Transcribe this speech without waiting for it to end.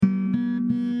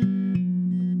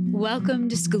Welcome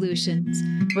to Schoolutions,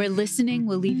 where listening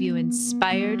will leave you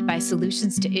inspired by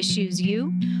solutions to issues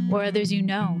you or others you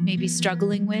know may be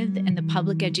struggling with in the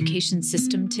public education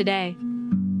system today.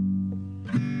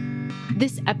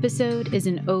 This episode is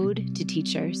an ode to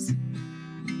teachers,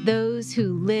 those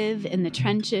who live in the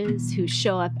trenches, who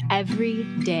show up every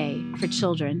day for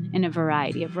children in a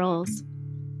variety of roles.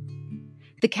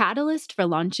 The catalyst for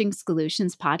launching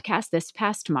Schoolutions podcast this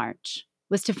past March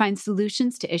was to find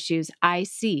solutions to issues I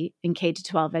see in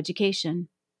K-12 education.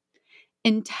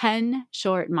 In 10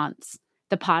 short months,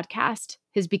 the podcast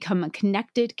has become a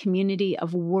connected community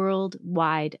of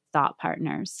worldwide thought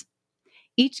partners.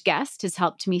 Each guest has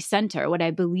helped me center what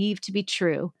I believe to be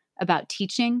true about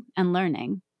teaching and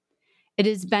learning. It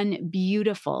has been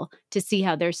beautiful to see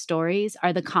how their stories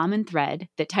are the common thread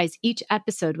that ties each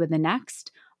episode with the next,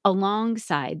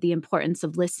 alongside the importance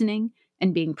of listening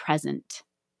and being present.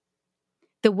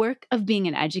 The work of being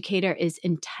an educator is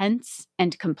intense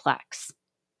and complex.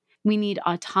 We need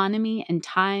autonomy and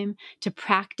time to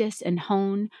practice and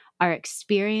hone our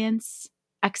experience,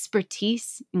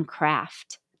 expertise, and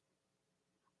craft.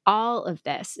 All of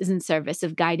this is in service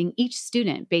of guiding each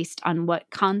student based on what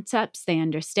concepts they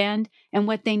understand and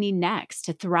what they need next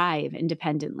to thrive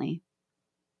independently.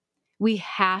 We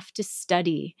have to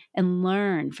study and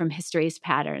learn from history's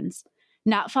patterns,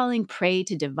 not falling prey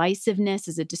to divisiveness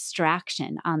as a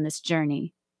distraction on this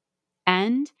journey.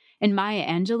 And, in Maya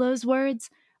Angelou's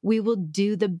words, we will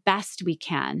do the best we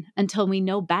can until we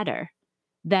know better.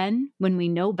 Then, when we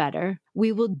know better,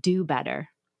 we will do better.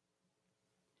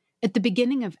 At the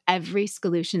beginning of every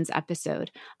Schoolutions episode,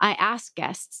 I ask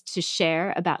guests to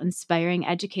share about inspiring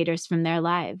educators from their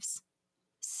lives.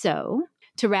 So,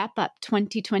 to wrap up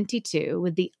 2022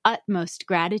 with the utmost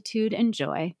gratitude and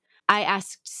joy, I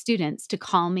asked students to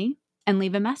call me and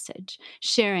leave a message,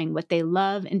 sharing what they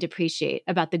love and appreciate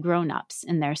about the grown-ups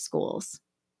in their schools.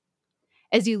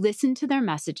 As you listen to their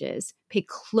messages, pay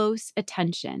close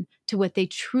attention to what they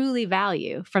truly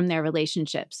value from their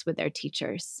relationships with their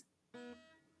teachers.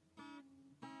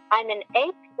 I'm in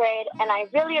 8th grade, and I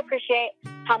really appreciate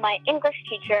how my English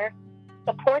teacher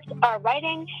supports our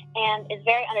writing and is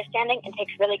very understanding and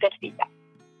takes really good feedback.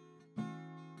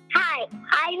 Hi,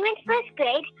 I'm in 1st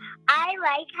grade. I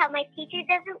like how my teacher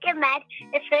doesn't get mad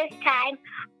the first time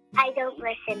I don't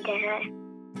listen to her.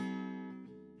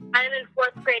 I'm in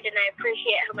 4th grade, and I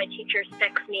appreciate how my teacher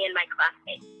respects me and my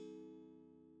classmates.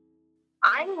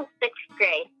 I'm in 6th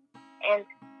grade, and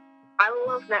I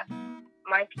love that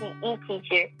my PE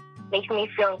teacher makes me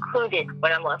feel included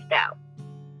when I'm left out.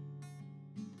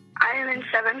 I am in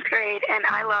 7th grade, and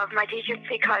I love my teacher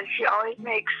because she always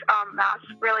makes math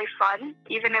really fun,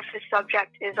 even if the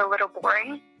subject is a little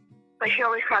boring. But she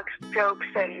always cracks jokes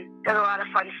and does a lot of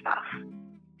fun stuff.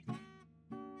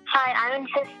 Hi, I'm in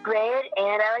 5th grade,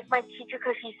 and I like my teacher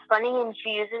because she's funny and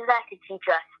she uses that to teach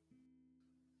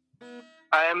us.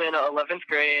 I am in 11th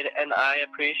grade, and I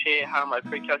appreciate how my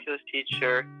pre-calculus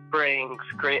teacher brings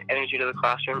great energy to the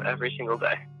classroom every single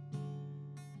day.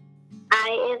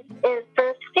 I am in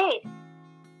 1st grade,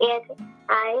 and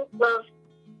I love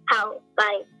how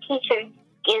my teacher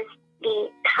gives me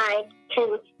time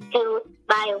to do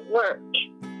my work.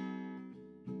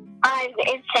 I'm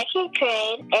in 2nd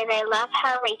grade, and I love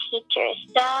how my teacher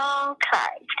is so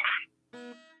kind.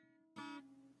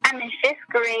 I'm in 5th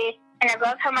grade, and I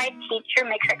love how my teacher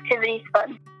makes activities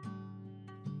fun.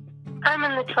 I'm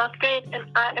in the 12th grade,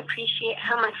 and I appreciate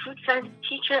how my food science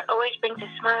teacher always brings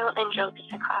a smile and joke to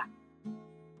the class.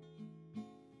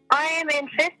 I am in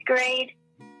 5th grade,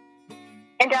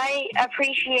 and I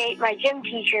appreciate my gym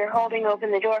teacher holding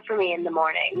open the door for me in the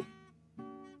morning.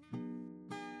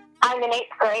 I'm in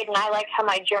 8th grade, and I like how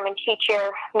my German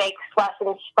teacher makes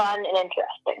lessons fun and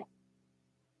interesting.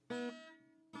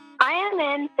 I am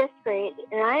in 5th grade,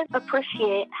 and I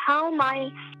appreciate how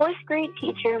my 4th grade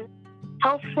teacher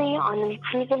helps me on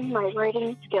improving my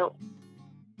writing skills.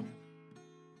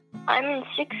 I'm in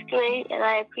 6th grade, and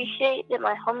I appreciate that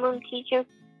my homeroom teacher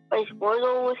plays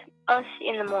Wordle with us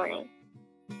in the morning.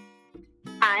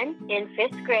 I'm in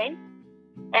 5th grade,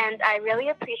 and I really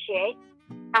appreciate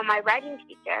how my writing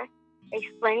teacher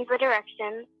explains the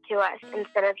directions to us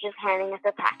instead of just handing us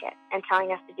a packet and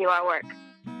telling us to do our work.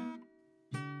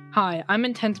 Hi, I'm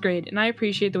in 10th grade, and I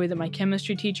appreciate the way that my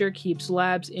chemistry teacher keeps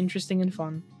labs interesting and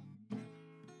fun.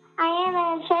 I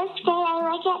am in 1st grade. I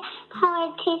like it how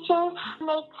our teacher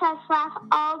makes us laugh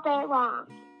all day long.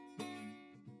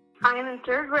 I am in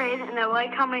 3rd grade, and I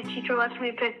like how my teacher lets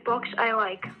me pick books I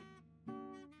like.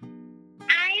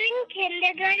 I'm in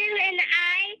kindergarten, and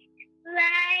I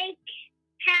like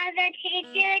how the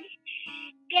teachers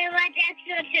give us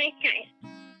extra time.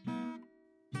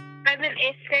 I'm in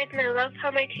 8th grade, and I love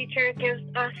how my teacher gives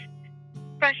us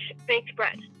fresh baked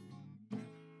bread.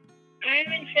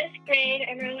 I'm in 5th grade,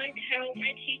 and I like how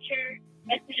my teacher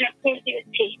lets me have coffee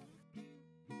with tea.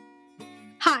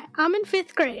 Hi, I'm in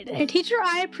 5th grade, and a teacher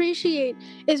I appreciate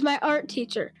is my art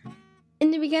teacher.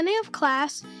 In the beginning of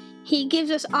class, he gives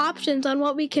us options on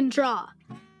what we can draw.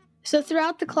 So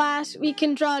throughout the class, we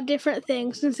can draw different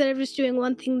things instead of just doing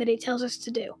one thing that he tells us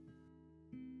to do.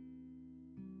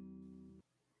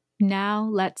 Now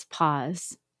let's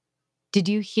pause. Did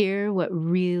you hear what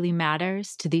really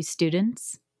matters to these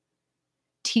students?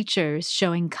 Teachers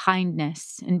showing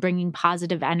kindness and bringing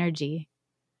positive energy,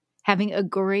 having a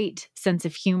great sense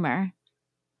of humor,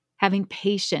 having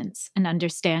patience and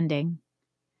understanding,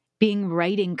 being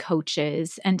writing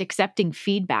coaches and accepting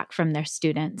feedback from their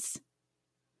students.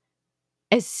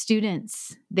 As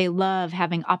students, they love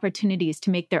having opportunities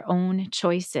to make their own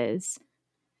choices.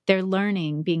 Their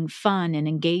learning being fun and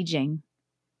engaging.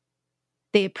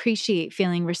 They appreciate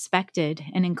feeling respected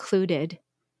and included.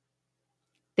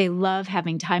 They love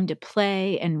having time to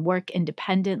play and work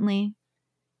independently.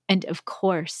 And of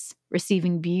course,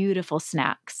 receiving beautiful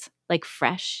snacks like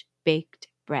fresh baked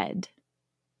bread.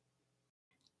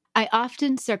 I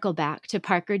often circle back to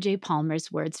Parker J.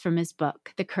 Palmer's words from his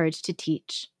book, The Courage to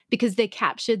Teach, because they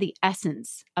capture the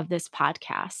essence of this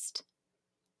podcast.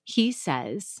 He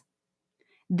says,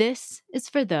 "This is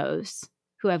for those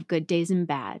who have good days and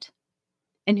bad,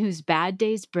 and whose bad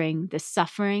days bring the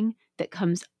suffering that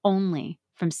comes only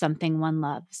from something one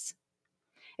loves.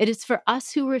 It is for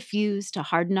us who refuse to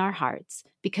harden our hearts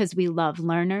because we love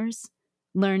learners,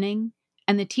 learning,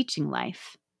 and the teaching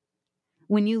life.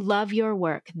 When you love your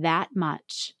work that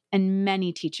much, and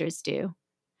many teachers do,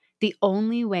 the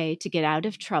only way to get out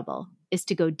of trouble is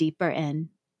to go deeper in.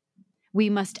 We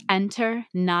must enter,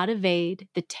 not evade,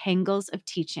 the tangles of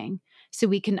teaching so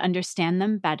we can understand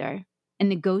them better and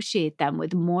negotiate them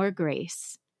with more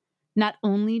grace, not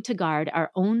only to guard our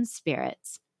own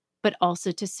spirits, but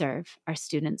also to serve our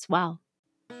students well."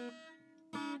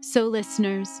 So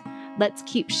listeners, let's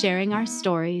keep sharing our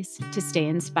stories to stay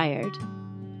inspired.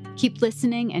 Keep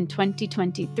listening in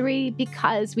 2023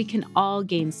 because we can all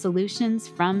gain solutions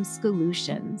from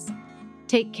Schoolutions.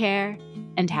 Take care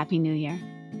and Happy New Year.